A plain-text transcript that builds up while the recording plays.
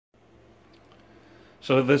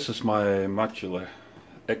So this is my modular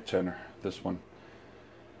egg turner, this one.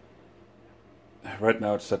 Right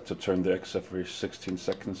now it's set to turn the eggs every 16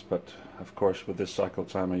 seconds, but of course with this cycle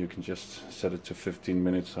timer you can just set it to 15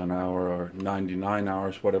 minutes, an hour, or 99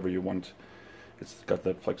 hours, whatever you want. It's got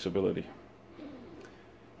that flexibility.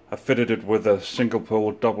 I fitted it with a single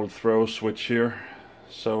pole double throw switch here,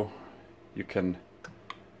 so you can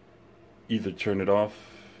either turn it off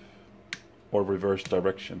or reverse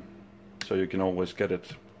direction. So you can always get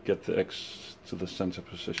the eggs to the center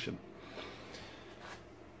position.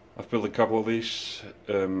 I've built a couple of these,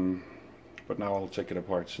 but now I'll take it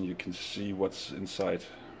apart so you can see what's inside.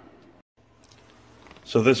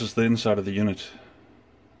 So this is the inside of the unit.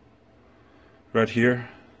 Right here,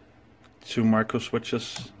 2 micro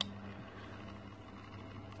switches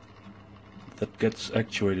that gets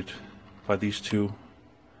actuated by these 2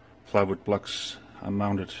 plywood blocks are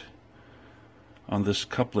mounted on this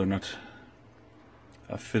coupler nut.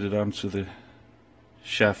 I fitted onto the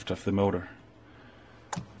shaft of the motor.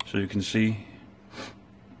 So you can see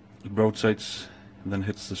it rotates and then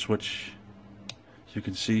hits the switch. You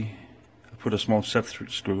can see I put a small set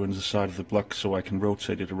screw in the side of the block so I can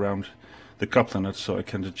rotate it around the coupler nut so I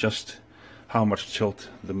can adjust how much tilt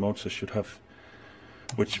the motor should have,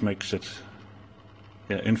 which makes it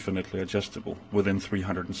infinitely adjustable within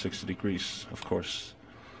 360 degrees, of course.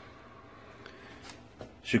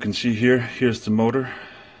 As you can see here, here's the motor,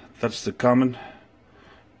 that's the common,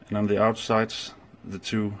 and on the outsides the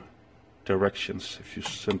 2 directions. If you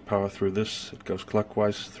send power through this, it goes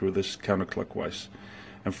clockwise, through this counterclockwise,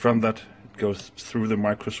 and from that it goes through the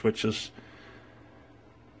micro switches.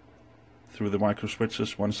 Through the micro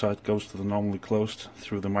switches, one side goes to the normally closed,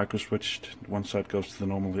 through the micro switch, one side goes to the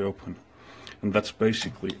normally open. And that's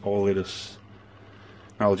basically all it is.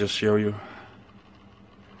 Now I'll just show you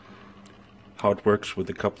how it works with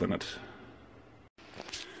the coupler nut.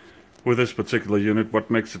 With this particular unit,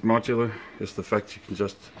 what makes it modular is the fact you can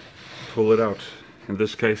just pull it out. In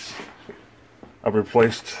this case, I've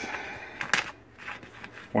replaced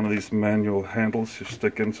one of these manual handles. You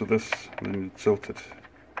stick into this and then you tilt it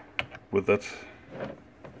with that.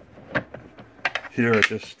 Here I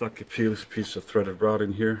just stuck a piece of threaded rod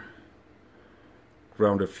in here,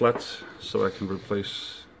 ground it flat so I can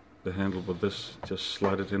replace the handle with this. Just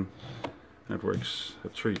slide it in and it works a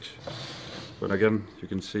treat. But again, you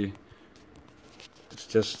can see it's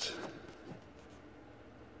just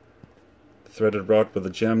threaded rod with a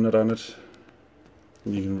jam nut on it,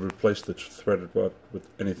 and you can replace the threaded rod with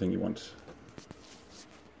anything you want.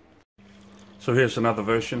 So here's another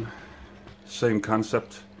version, same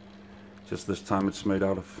concept, just this time it's made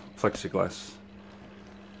out of plexiglass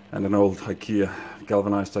and an old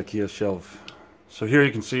galvanized IKEA shelf. So here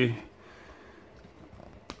you can see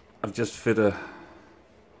I've just fit a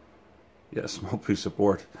small piece of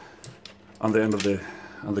board on the end of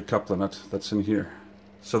the coupler nut that's in here.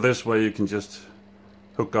 So this way you can just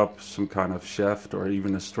hook up some kind of shaft or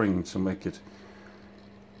even a string to make it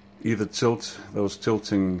either tilt those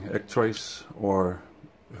tilting egg trays or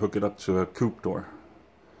hook it up to a coop door.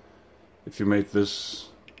 If you made this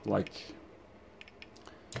like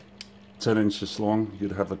 10 inches long,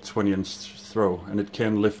 you'd have a 20-inch throw, and it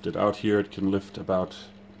can lift it. Out here it can lift about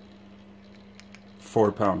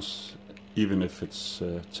 4 pounds, even if it's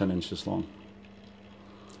 10 inches long.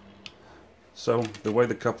 So the way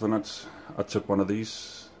the coupler nuts, I took one of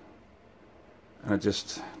these and I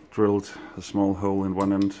just drilled a small hole in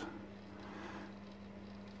one end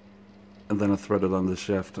and then I threaded on the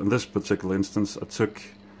shaft. In this particular instance I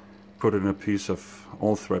put in a piece of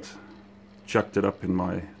all thread, chucked it up in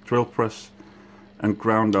my drill press and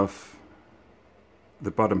ground off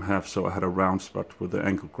the bottom half so I had a round spot with the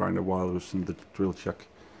angle grinder while I was in the drill chuck.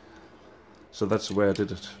 So that's the way I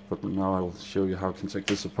did it, but now I'll show you how I can take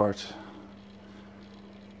this apart.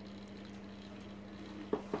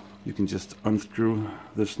 You can just unscrew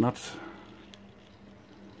this nut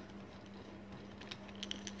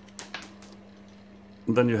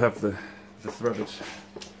and then you have the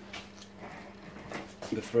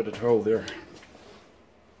threaded hole there.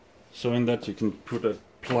 So in that you can put a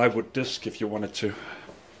plywood disc if you wanted to.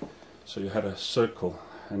 So you had a circle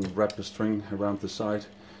and wrap a string around the side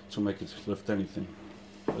to make it lift anything.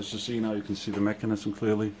 As you see now, you can see the mechanism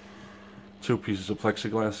clearly. 2 pieces of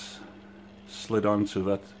plexiglass slid onto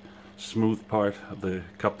that smooth part of the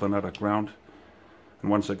coupler nut at ground, and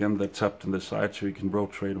once again they're tapped on the side so you can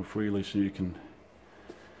rotate them freely, so you can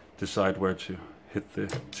decide where to hit the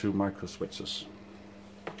 2 micro switches.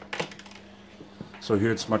 So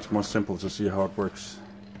here it's much more simple to see how it works.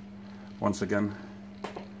 Once again,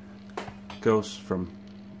 it goes from,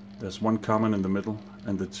 there's one common in the middle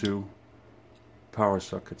and the 2 power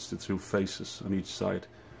sockets, the two faces on each side.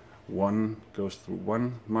 One goes through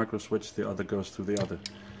one micro switch, the other goes through the other.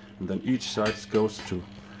 And then each side goes to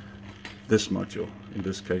this module. In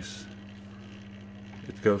this case,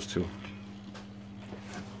 it goes to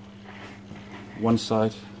one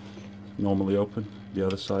side normally open, the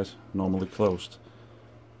other side normally closed.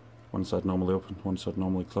 One side normally open, one side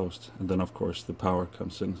normally closed. And then of course the power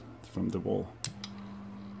comes in from the wall.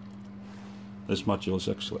 This module is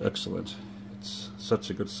excellent. It's such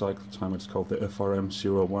a good cycle time. It's called the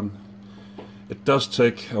FRM01. It does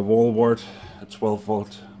take a wall wart, a 12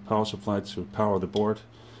 volt power supply to power the board,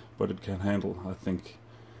 but it can handle, I think,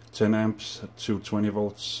 10 amps at 220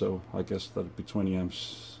 volts, so I guess that'd be 20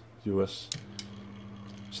 amps US.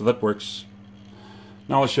 So that works.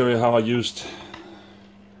 Now I'll show you how I used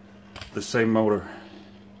the same motor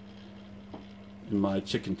in my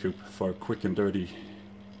chicken coop for a quick and dirty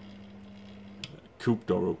coop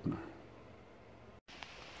door opener.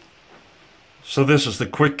 So this is the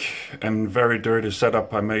quick and very dirty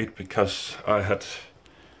setup I made because I had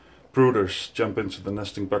brooders jump into the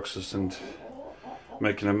nesting boxes and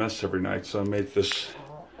making a mess every night. So I made this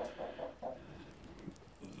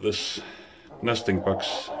nesting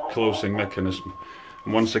box closing mechanism.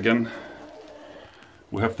 And once again,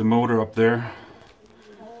 we have the motor up there,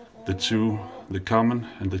 the common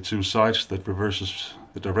and the two sides that reverses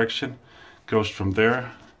the direction, goes from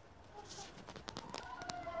there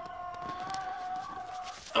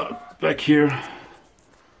back here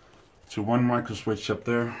to one micro switch up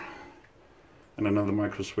there and another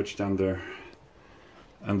micro switch down there,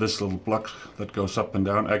 and this little block that goes up and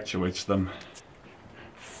down actuates them.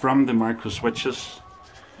 From the micro switches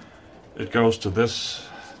it goes to this.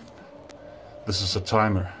 This is a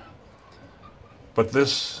timer, but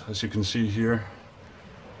this, as you can see here,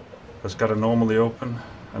 has got a normally open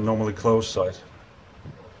and normally closed side,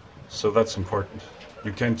 so that's important.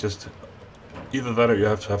 You can't just, either that or you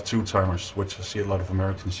have to have two timers, which I see a lot of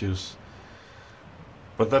Americans use.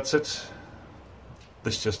 But that's it.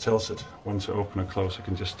 This just tells it when to open or close. I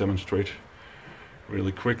can just demonstrate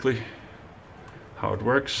really quickly how it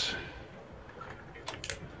works.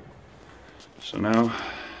 So now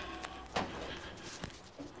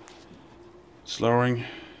it's lowering,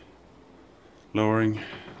 lowering,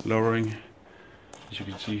 lowering. As you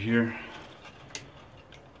can see here,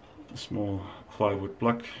 a small plywood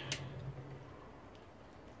block.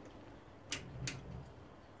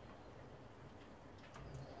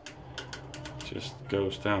 Just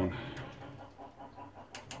goes down.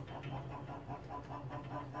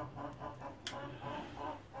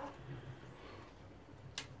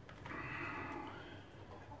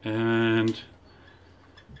 And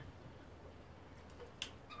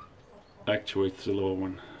actuates the lower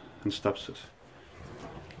one and stops it.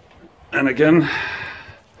 And again,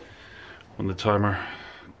 when the timer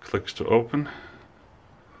clicks to open,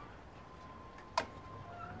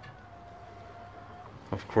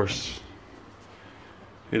 of course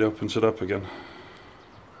it opens it up again.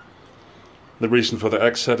 The reason for the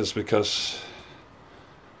X set is because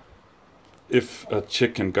if a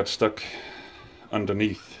chicken got stuck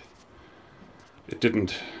underneath,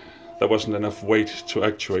 there wasn't enough weight to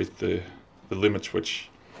actuate the limit switch.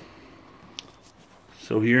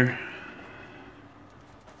 So here,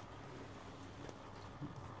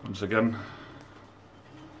 once again,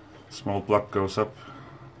 small block goes up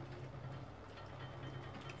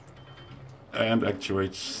and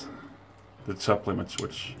actuates the top limit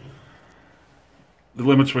switch. The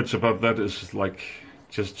limit switch above that is like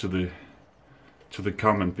just to the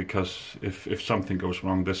common, because if something goes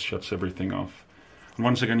wrong, this shuts everything off. And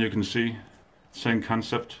once again, you can see same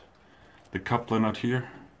concept. The coupler nut here,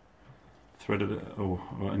 threaded or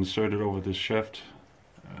inserted over this shaft,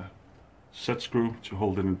 set screw to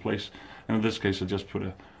hold it in place. And in this case, I just put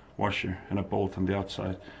a washer and a bolt on the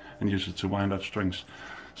outside and use it to wind up strings.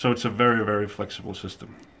 So it's a very, very flexible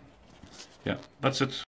system. Yeah, that's it.